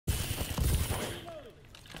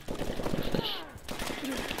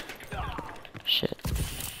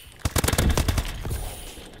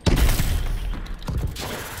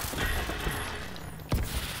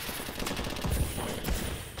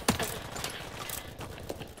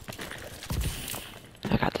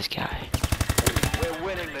got this guy. We're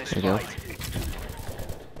winning this There you go. fight.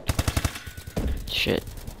 Shit.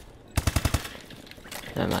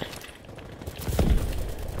 Never mind.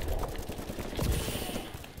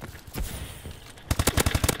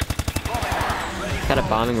 Got a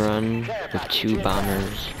bombing run with 2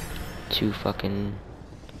 bombers. 2 fucking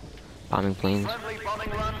bombing planes. Friendly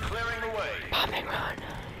bombing run clearing the way. Bombing run.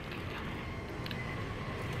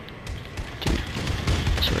 Dude,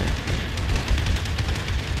 I swear.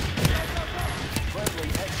 Friendly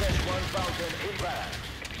SN6 Falcon inbound.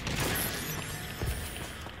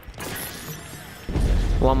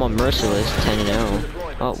 Well, I'm on Merciless, 10-0.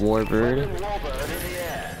 Oh, Warbird. Warbird in the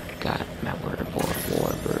air. Got my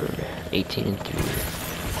Warbird, 18-3.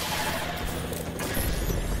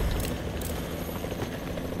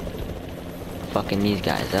 Fucking these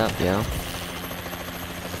guys up, yo.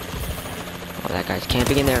 Oh, that guy's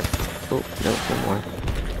camping in there. Oh, no, no more.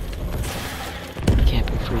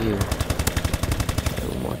 Camping for you.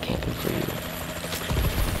 No more camping for you.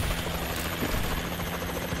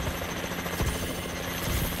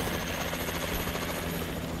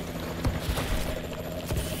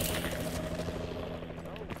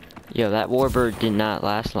 Yo, that Warbird did not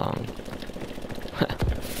last long.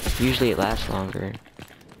 Usually it lasts longer.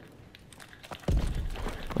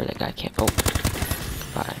 Where that guy can't. Oh.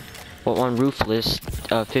 Bye. Well, on Roofless,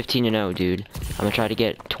 15-0, dude. I'm gonna try to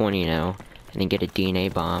get 20-0 and then get a DNA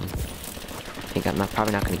bomb. I think I'm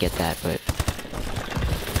probably not gonna get that, but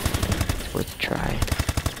it's worth a try.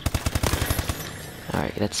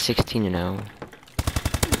 Alright, that's 16-0.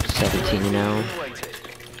 17-0.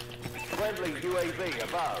 Friendly UAV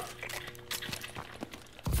above.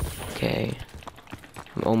 Okay.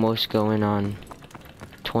 I'm almost going on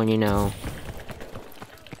 20-0.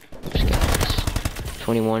 Oops, guys.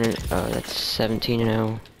 21, that's 17-0.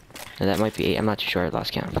 No, that might be 8. I'm not too sure. I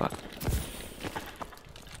lost count. Fuck.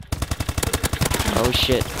 Oh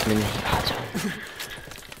shit. I'm in the hot zone.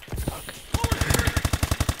 Fuck.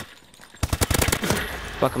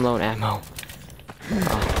 Fuck, I'm low on ammo.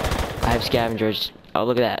 Oh, I have scavengers. Oh,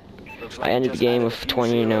 look at that. I ended the game with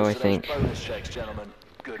 20-0, I think.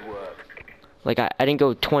 Good work. Like, I didn't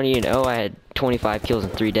go 20-0, I had 25 kills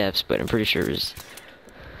and 3 deaths, but I'm pretty sure it was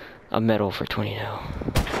a medal for 20-0.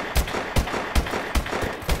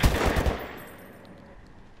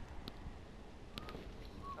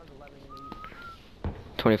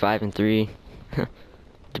 $25 and 3.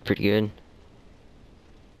 Did pretty good.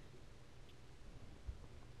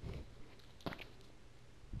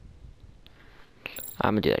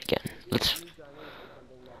 I'm gonna do that again. Let's.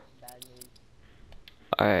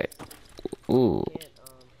 Alright. Ooh. Oh,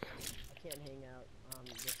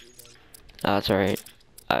 that's alright.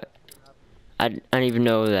 I didn't even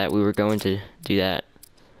know that we were going to do that.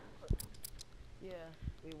 Yeah,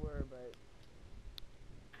 we were, but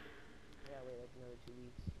I gotta wait like another 2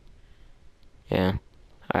 weeks. Yeah.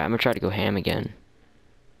 Alright, I'm gonna try to go ham again.